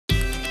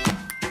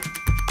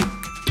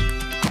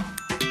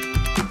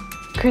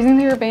Cruising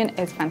the Caribbean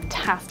is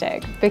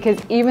fantastic because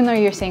even though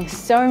you're seeing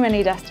so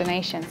many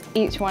destinations,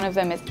 each one of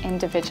them is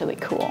individually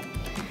cool.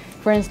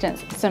 For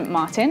instance, St.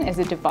 Martin is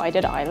a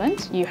divided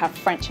island. You have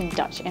French and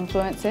Dutch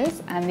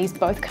influences, and these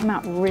both come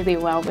out really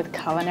well with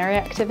culinary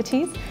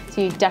activities,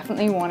 so you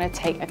definitely want to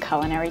take a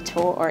culinary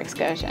tour or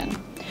excursion.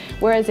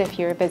 Whereas if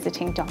you're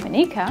visiting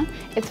Dominica,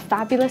 it's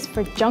fabulous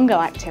for jungle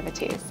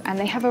activities, and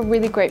they have a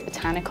really great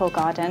botanical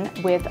garden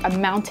with a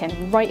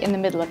mountain right in the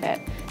middle of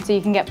it, so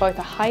you can get both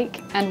a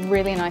hike and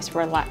really nice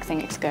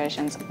relaxing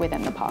excursions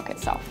within the park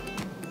itself.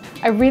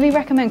 I really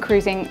recommend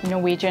cruising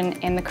Norwegian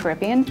in the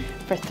Caribbean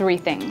for 3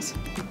 things: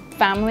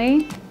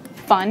 family,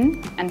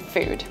 fun, and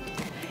food.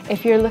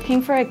 If you're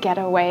looking for a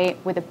getaway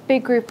with a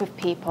big group of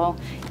people,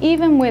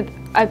 even with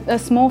a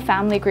small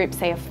family group,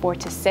 say of 4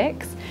 to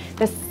 6,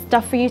 there's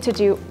stuff for you to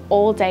do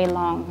all day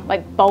long,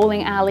 like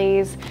bowling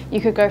alleys.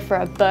 You could go for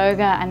a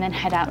burger and then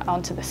head out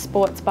onto the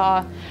sports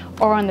bar,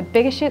 or on the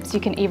bigger ships, you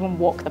can even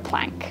walk the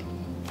plank.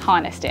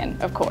 Harnessed in,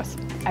 of course.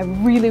 I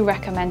really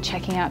recommend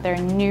checking out their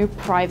new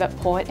private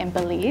port in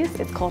Belize.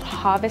 It's called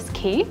Harvest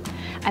Key,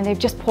 and they've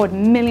just poured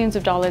millions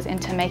of dollars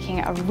into making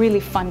it a really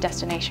fun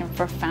destination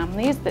for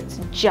families that's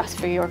just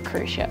for your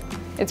cruise ship.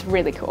 It's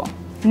really cool.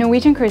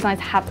 Norwegian Cruise Lines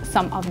have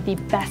some of the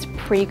best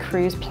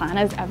pre-cruise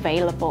planners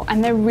available,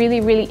 and they're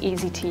really, really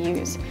easy to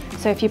use.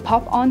 So if you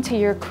pop onto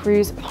your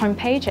cruise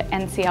homepage at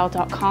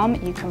ncl.com,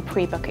 you can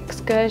pre-book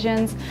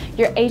excursions.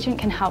 Your agent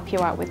can help you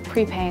out with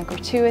prepaying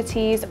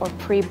gratuities or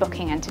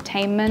pre-booking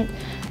entertainment,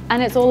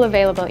 and it's all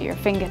available at your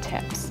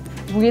fingertips.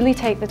 Really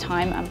take the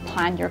time and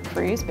plan your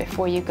cruise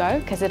before you go,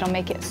 because it'll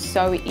make it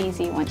so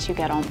easy once you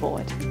get on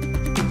board.